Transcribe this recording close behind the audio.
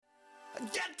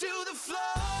Get to the floor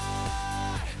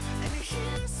and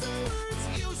hear some words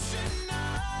you should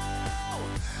know.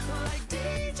 Like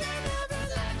DJ never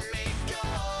let me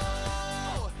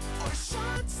go. Or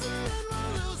shots and then we'll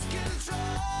lose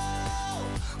control.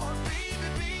 Or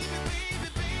baby.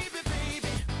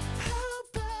 How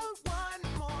about one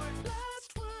more last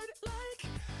word like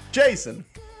Jason,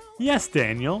 Yes,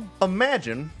 Daniel.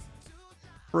 imagine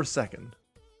for a second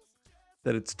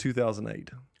that it's 2008.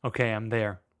 Okay, I'm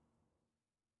there.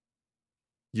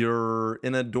 You're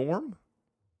in a dorm?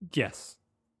 Yes.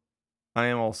 I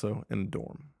am also in a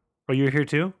dorm. Oh, you're here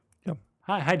too? Yeah.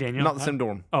 Hi, Daniel. Not the Hi. same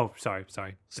dorm. Oh, sorry.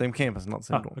 Same campus, not the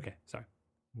same Oh, dorm. okay, sorry.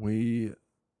 We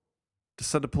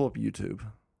decided to pull up YouTube.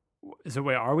 So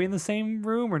wait, are we in the same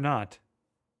room or not?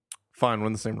 Fine, we're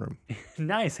in the same room.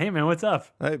 Nice. Hey, man, what's up?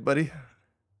 Hey, buddy.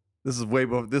 This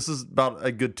is about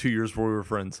a good 2 years before we were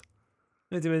friends.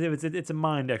 It's a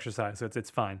mind exercise, so it's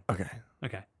fine. Okay.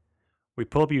 Okay. We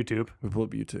pull up YouTube. We pull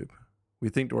up YouTube. We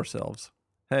think to ourselves,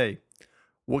 hey,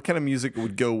 what kind of music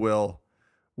would go well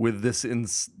with this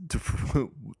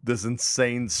this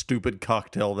insane, stupid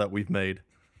cocktail that we've made?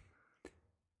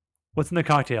 What's in the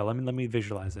cocktail? Let me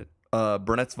visualize it.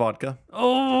 Burnett's vodka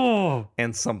Oh.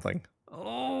 and something.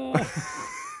 Oh.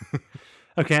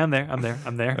 Okay, I'm there.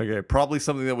 Okay, probably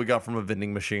something that we got from a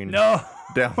vending machine No.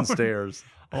 downstairs.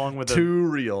 Along with Too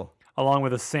real.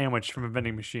 a sandwich from a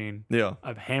vending machine. Yeah.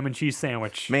 A ham and cheese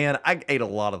sandwich. Man, I ate a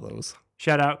lot of those.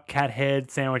 Shout out cat head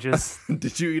sandwiches.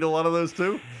 Did you eat a lot of those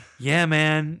too? Yeah,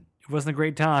 man. It wasn't a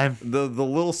great time. The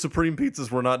little supreme pizzas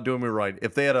were not doing me right.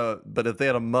 If they had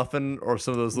a muffin or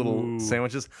some of those little Ooh.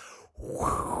 sandwiches,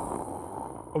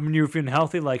 When you were feeling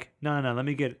healthy, like, no, let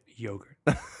me get yogurt.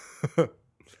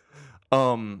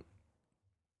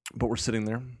 but we're sitting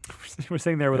there. We're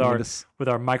sitting there with And our with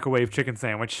our microwave chicken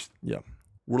sandwich. Yeah.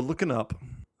 We're looking up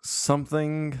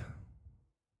something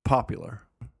popular.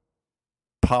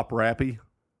 Pop rappy.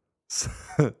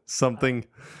 Something.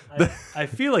 I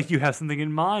feel like you have something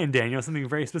in mind, Daniel, something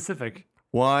very specific.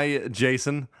 Why,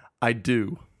 Jason? I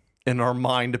do. In our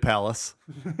mind palace.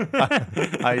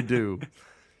 I do.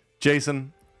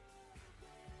 Jason,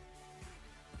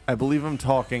 I believe I'm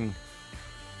talking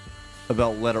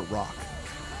about Let It Rock.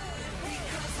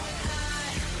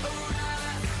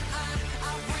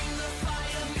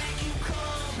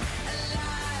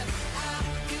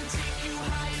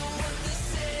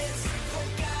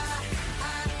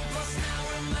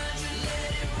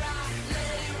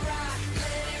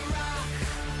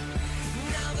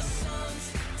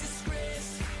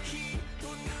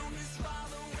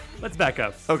 Let's back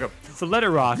up. Okay. So Let It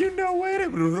Rock. You know, wait a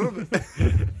minute.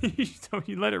 So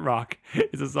You Let It Rock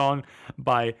is a song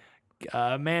by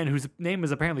a man whose name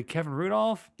is apparently Kevin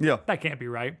Rudolf. Yeah. That can't be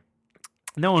right.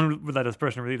 No one would let this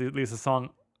person release a song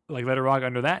like Let It Rock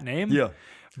under that name. Yeah.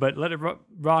 But Let It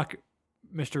Rock,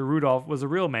 Mr. Rudolph was a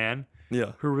real man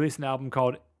Yeah. who released an album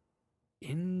called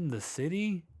In the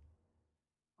City?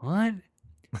 What?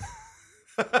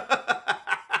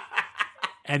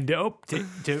 And to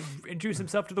introduce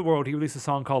himself to the world, he released a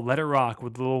song called "Let It Rock"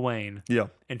 with Lil Wayne Yeah.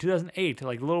 in 2008,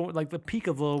 like the peak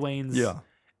of Lil Wayne's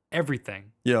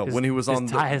everything. Yeah. His- when he was his on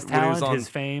ta- his when he was talent, on his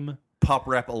fame. Pop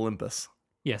Rap Olympus.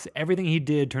 Yes, everything he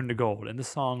did turned to gold, and this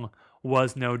song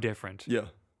was no different. Yeah.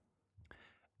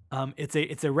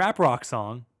 It's a rap rock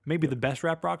song, maybe the best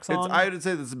rap rock song. I would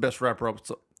say that's the best rap rock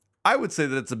song. I would say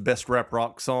that it's the best rap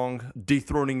rock song,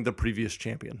 dethroning the previous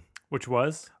champion. Which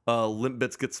was? Limp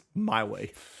Bizkit's My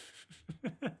Way.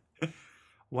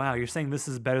 Wow, you're saying this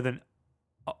is better than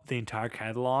the entire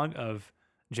catalog of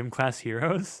Gym Class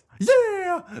Heroes?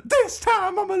 Yeah, this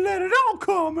time I'm gonna let it all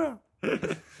come out.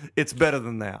 It's better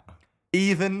than that.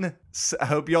 I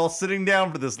hope y'all sitting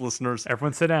down for this, listeners.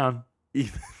 Everyone sit down.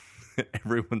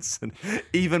 Everyone's sitting.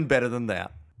 Even better than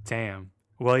that. Damn.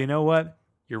 Well, you know what?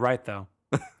 You're right, though.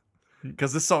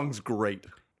 Because this song's great.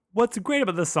 What's great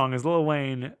about this song is Lil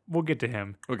Wayne, we'll get to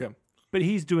him, Okay. but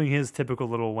he's doing his typical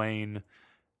Lil Wayne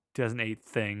 2008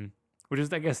 thing, which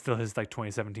is, I guess, still his like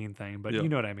 2017 thing, but Yeah. you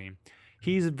know what I mean.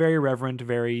 He's very reverent,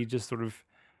 very just sort of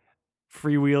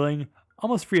freewheeling,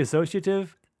 almost free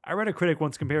associative. I read a critic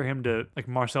once compare him to like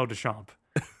Marcel Duchamp.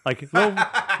 Like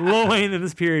Lil Wayne in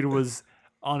this period was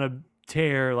on a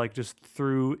tear, like just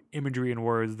through imagery and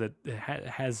words that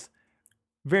has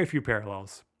very few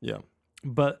parallels. Yeah.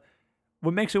 But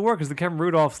what makes it work is that Kevin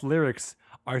Rudolph's lyrics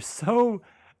are so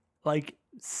like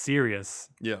serious.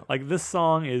 Yeah. Like this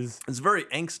song is It's very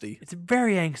angsty. it's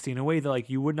very angsty in a way that like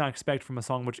you would not expect from a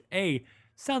song which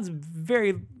sounds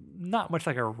very not much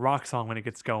like a rock song when it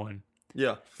gets going.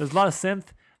 Yeah. There's a lot of synth,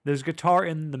 there's guitar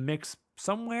in the mix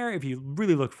somewhere if you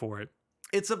really look for it.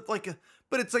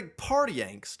 But it's like party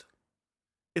angst.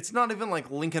 It's not even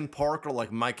like Linkin Park or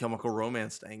like My Chemical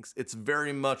Romance angst. It's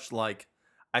very much like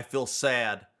I feel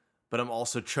sad, but I'm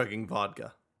also chugging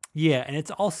vodka. Yeah, and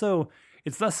it's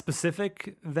less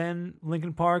specific than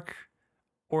Linkin Park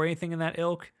or anything in that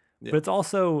ilk, Yeah. but it's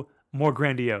also more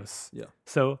grandiose. Yeah.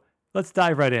 So let's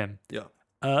dive right in. Yeah.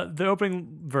 The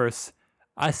opening verse,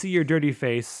 I see your dirty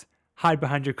face, hide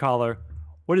behind your collar.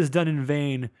 What is done in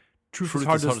vain, truth is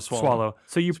hard to swallow.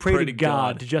 So you pray to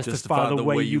God to justify the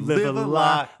way you live a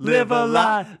lie, live a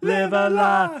lie, live a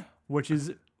lie. Which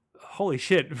is, holy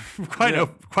shit, quite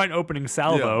an opening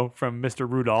salvo from Mr.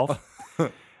 Rudolf.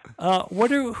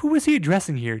 Who is he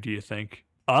addressing here, do you think?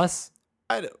 Us?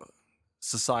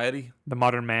 Society. The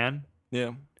modern man?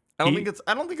 Yeah. I don't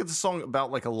think it's a song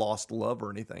about like a lost love or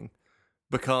anything.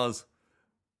 Because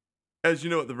as you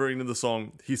know, at the very end of the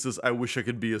song, he says, I wish I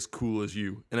could be as cool as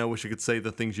you, and I wish I could say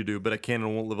the things you do, but I can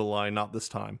and won't live a lie, not this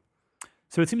time.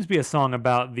 So it seems to be a song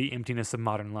about the emptiness of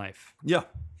modern life. Yeah.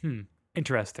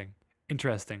 Interesting.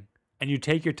 And you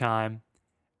take your time,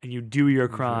 and you do your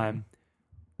crime.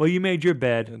 Well, you made your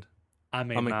bed. I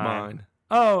made mine.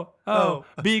 Oh,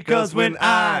 because when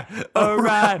I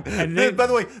arrive. And then, by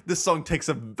the way, this song takes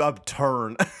a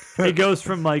turn. It goes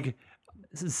from like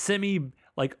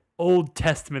like Old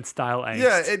Testament style angst.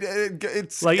 Yeah,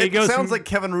 it sounds like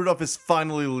Kevin Rudolf is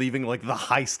finally leaving like the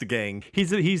heist gang.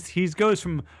 He goes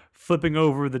from flipping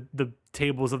over the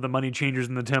tables of the money changers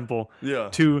in the temple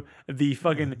to the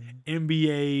fucking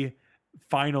NBA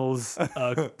finals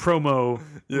promo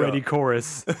ready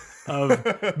chorus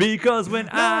of because when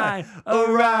I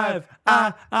arrive,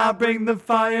 I bring the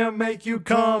fire, make you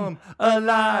come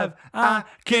alive. I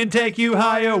can take you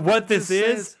higher. What this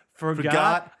is?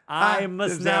 Forgot. I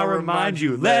must now remind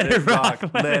you. Let it rock.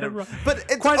 Let it rock. But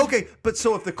it's okay. But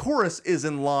so if the chorus is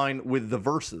in line with the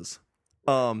verses,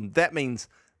 that means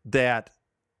that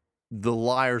the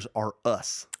liars are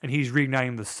us, and he's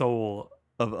reigniting the soul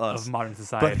of us, of modern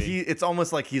society. But it's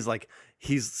almost like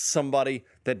he's somebody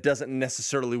that doesn't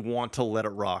necessarily want to let it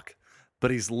rock,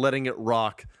 but he's letting it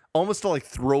rock, almost to like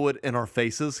throw it in our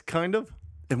faces, kind of,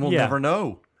 and we'll never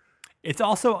know. It's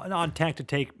also an odd tack to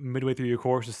take midway through your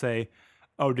course to say,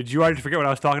 oh, did you already forget what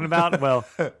I was talking about? Well,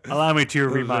 allow me to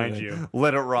remind you.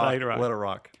 Let it rock. Let it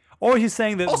rock. Or he's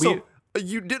saying that also,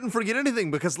 you didn't forget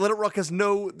anything because Let It Rock there's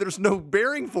no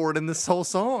bearing for it in this whole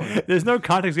song. There's no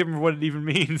context given for what it even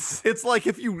means. It's like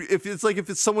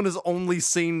if someone has only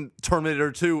seen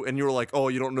Terminator 2 and you're like, oh,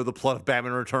 you don't know the plot of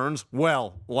Batman Returns?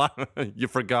 Well, you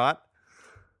forgot.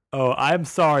 Oh, I'm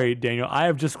sorry, Daniel. I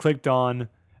have just clicked on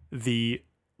the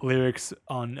lyrics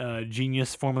on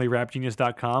Genius, formerly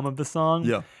rapgenius.com of the song.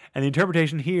 Yeah. And the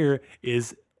interpretation here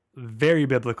is very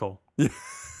biblical. Yeah.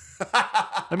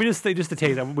 Let me just say, just to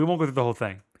taste, we won't go through the whole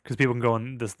thing because people can go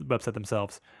on this website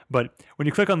themselves. But when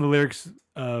you click on the lyrics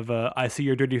of I see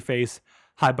your dirty face,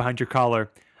 hide behind your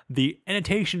collar, the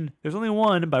annotation, there's only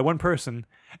one by one person,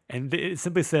 and it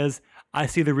simply says, I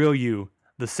see the real you,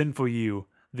 the sinful you,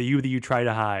 the you that you try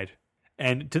to hide.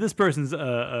 And to this person's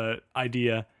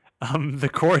idea, the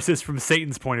chorus is from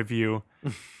Satan's point of view,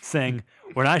 saying,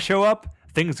 when I show up,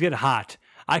 things get hot.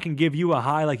 I can give you a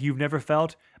high like you've never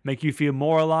felt, make you feel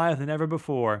more alive than ever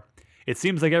before. It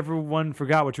seems like everyone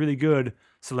forgot what's really good,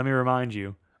 so let me remind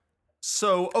you.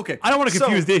 So, okay. I don't want to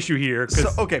confuse the issue here.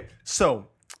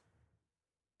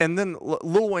 And then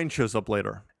Lil Wayne shows up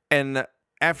later. And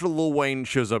after Lil Wayne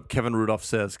shows up, Kevin Rudolf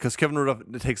says, because Kevin Rudolf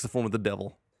takes the form of the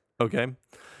devil, okay?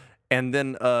 And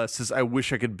then says, I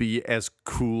wish I could be as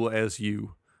cool as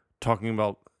you. Talking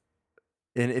about,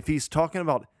 and if he's talking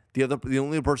about the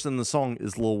only person in the song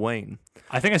is Lil Wayne.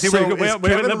 I think I see where you're going.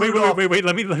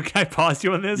 Wait. Can I pause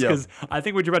you on this? Because I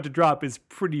think what you're about to drop is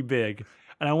pretty big.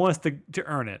 And I want us to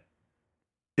earn it.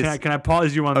 Can I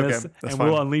pause you on this? And fine.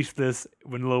 We'll unleash this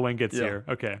when Lil Wayne gets here.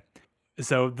 Okay.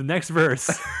 So the next verse,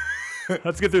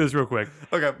 let's get through this real quick.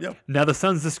 Okay, yeah. Now the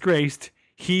son's disgraced.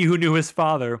 He who knew his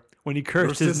father, when he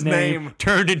cursed his name,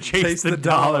 turned and chased the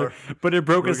dollar. But it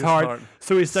broke his heart,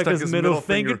 so he stuck his middle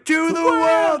finger to the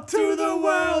world, to the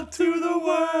world, to the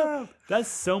world. That's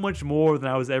so much more than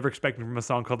I was ever expecting from a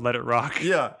song called Let It Rock.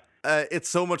 Yeah. It's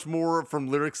so much more from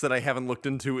lyrics that I haven't looked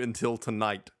into until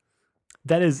tonight.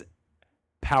 That is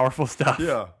powerful stuff.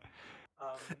 Yeah.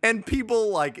 And people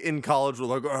like in college were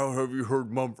like, oh, have you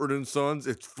heard Mumford & Sons?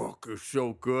 It's fucking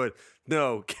so good.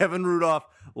 No, Kevin Rudolf,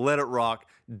 Let It Rock,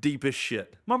 deep as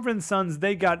shit. Mumford & Sons,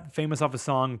 they got famous off a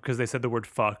song because they said the word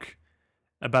fuck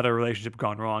about a relationship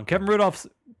gone wrong. Kevin Rudolph's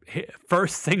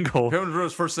first single. Kevin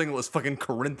Rudolph's first single is fucking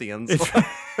Corinthians.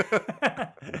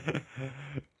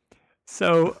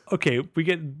 So, okay, we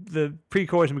get the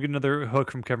pre-chorus and we get another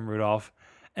hook from Kevin Rudolph.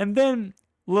 And then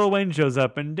Lil Wayne shows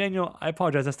up, and Daniel, I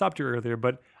apologize, I stopped you earlier,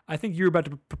 but I think you were about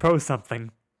to propose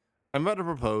something. I'm about to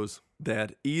propose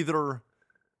that either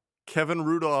Kevin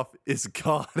Rudolph is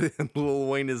God and Lil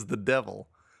Wayne is the devil,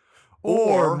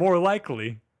 Or more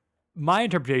likely, my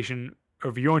interpretation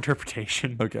of your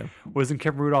interpretation okay, was in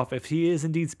Kevin Rudolph, if he is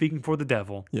indeed speaking for the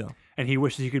devil, yeah, and he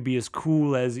wishes he could be as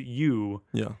cool as you,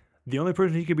 yeah, the only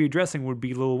person he could be addressing would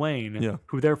be Lil Wayne, Yeah.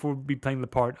 who therefore would be playing the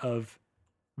part of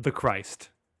the Christ.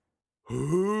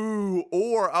 Ooh,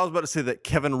 or I was about to say that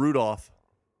Kevin Rudolph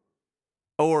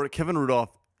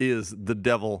is the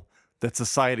devil that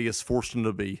society has forced him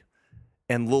to be,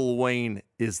 and Lil Wayne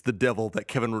is the devil that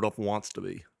Kevin Rudolph wants to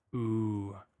be.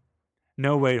 Ooh.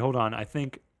 No, wait, hold on. I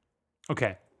think.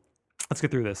 Okay, let's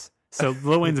get through this. So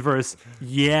Lil Wayne's verse,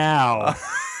 yow.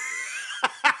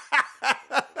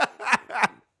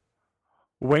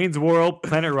 Wayne's World,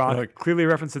 Planet Rock, clearly a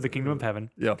reference to the Kingdom of Heaven.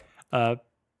 Yeah, Uh,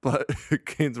 but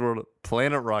Kane's World,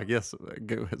 Planet Rock, yes,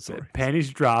 go ahead, sorry.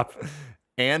 Panties drop,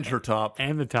 And her top.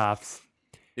 and the tops.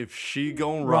 If she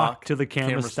gon' Rock rock till the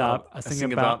camera stop. I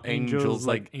sing about angels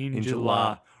like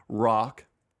Angela. Rock,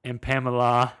 And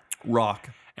Pamela, rock,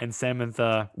 and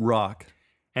Samantha, rock.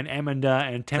 and Amanda,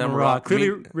 and Tamara. Tamara.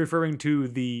 Clearly referring to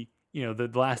the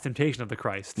last temptation of the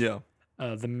Christ. Yeah,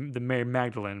 The Mary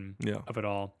Magdalene yeah. of it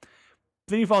all.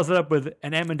 Then he follows it up with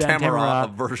an Amanda and Tamara, Tamara.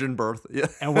 of virgin birth. Yeah.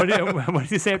 And what did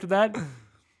he say after that?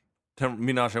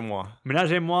 Ménage à moi.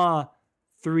 Ménage à moi,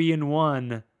 3 in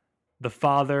 1. The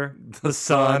Father, the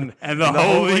Son, Son, and the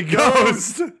Holy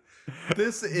Ghost.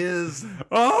 This is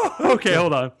Oh, okay,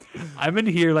 hold on. I'm in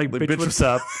here like, bitch, what's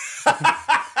up?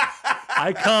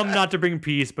 I come not to bring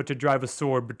peace, but to drive a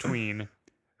sword between.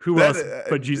 Who That- else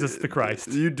but Jesus the Christ?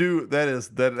 You do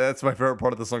that's my favorite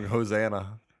part of the song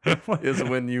Hosanna. Is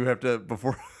when you have to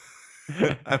before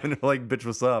I'm in like bitch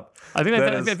what's up. I think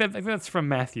That is- I think that's from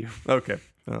Matthew. Okay.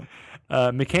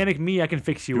 Oh. Mechanic me, I can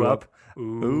fix you up.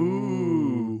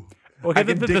 Ooh. Okay, I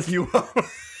can dick you up.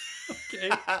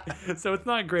 Okay. So it's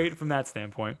not great from that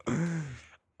standpoint.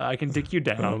 I can dick you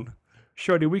down.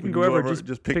 Shorty, we can go over,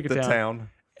 just pick a the town. town.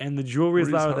 And the jewelry is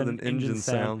Breeze louder harder than engine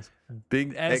sounds.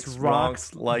 Big Ass X rocks,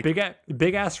 rocks like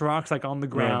big ass rocks like on the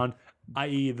ground,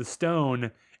 i.e. the stone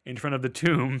in front of the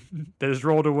tomb that is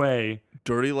rolled away.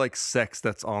 dirty like sex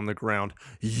that's on the ground.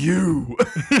 You.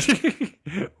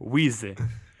 Wheezy.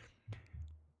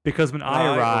 Because when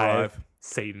I arrive,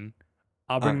 Satan,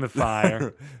 I'll bring the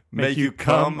fire, Make you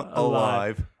come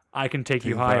alive. I can take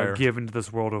you Take higher, fire. give into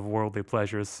this world of worldly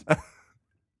pleasures.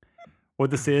 What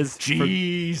this is,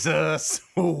 Jesus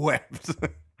wept.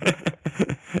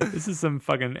 this is some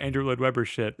fucking Andrew Lloyd Webber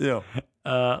shit. Yeah.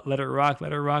 Let it rock,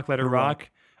 let it rock, let it rock.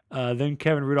 Then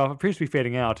Kevin Rudolph appears to be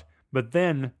fading out, but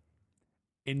then,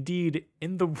 indeed,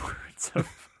 in the words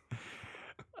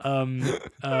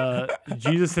of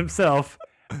Jesus himself,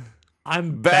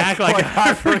 I'm back like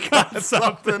I forgot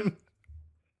something.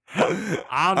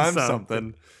 I'm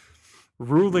something.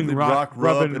 Ruling rock,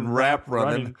 rubbing, and rap running.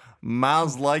 running.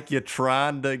 Miles like you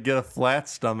trying to get a flat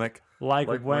stomach. Like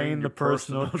Wayne, the your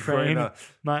personal trainer.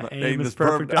 My aim Aim is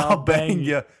perfect. I'll bang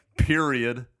you. you.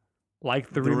 Period. Like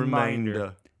the The reminder.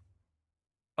 remainder.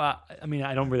 I mean,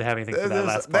 I don't really have anything for that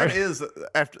last part. That is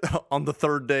after on the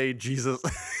third day Jesus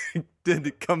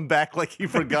did come back like he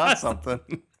forgot something.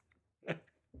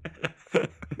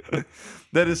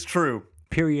 That is true.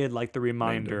 Period, like the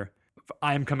reminder.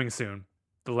 I am coming soon.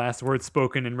 The last word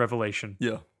spoken in Revelation.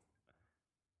 Yeah.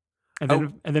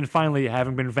 And then finally,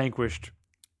 having been vanquished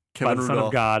by the Son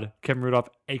of God, Kevin Rudolph,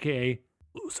 aka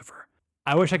Lucifer.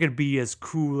 I wish I could be as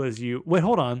cool as you. Wait,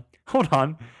 hold on.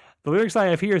 The lyrics I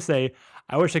have here say,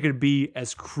 I wish I could be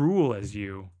as cruel as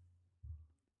you.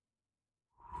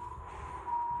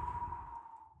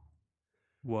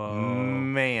 Whoa.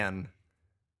 Man.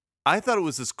 I thought it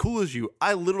was as cool as you.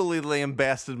 I literally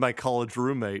lambasted my college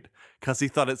roommate because he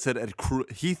thought it said as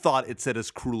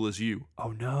cruel as you.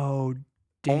 Oh no.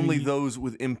 Only those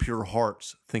with impure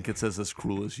hearts think it says as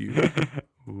cruel as you.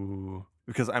 Ooh.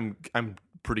 Because I'm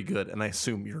pretty good, and I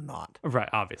assume you're not. Right,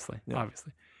 obviously.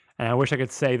 And I wish I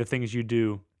could say the things you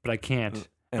do, but I can't.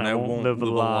 And I won't live a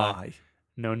lie.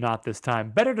 No, not this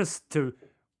time. Better to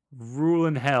rule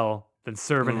in hell than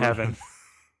serve in heaven.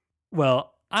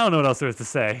 Well, I don't know what else there is to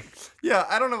say. Yeah,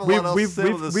 I don't have a lot else to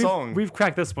say with this song. We've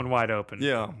cracked this one wide open.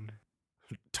 Yeah.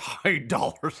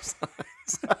 $dollar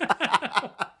signs.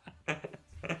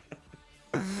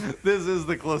 This is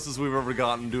the closest we've ever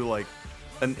gotten to like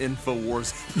an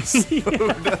InfoWars episode.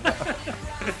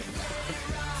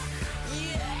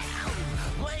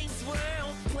 Wayne's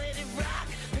World, Planet Rock,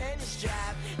 Penny's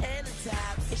Drive, and the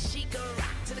top. And she gon'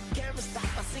 rock to the camera stop.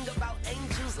 I sing about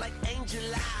angels like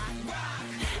Angela. Rock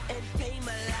and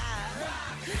Pamela.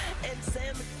 Rock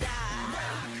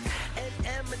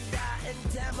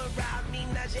spend time around me,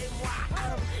 nagez-moi.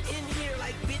 I'm in here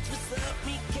like, bitch, what's up?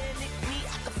 Mechanic me,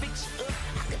 I can fix you up,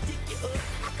 I can dig you up,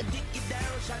 I can dig you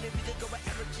down. Shawty, we could go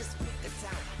wherever, just pick a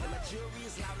town. And my jewelry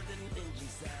is louder than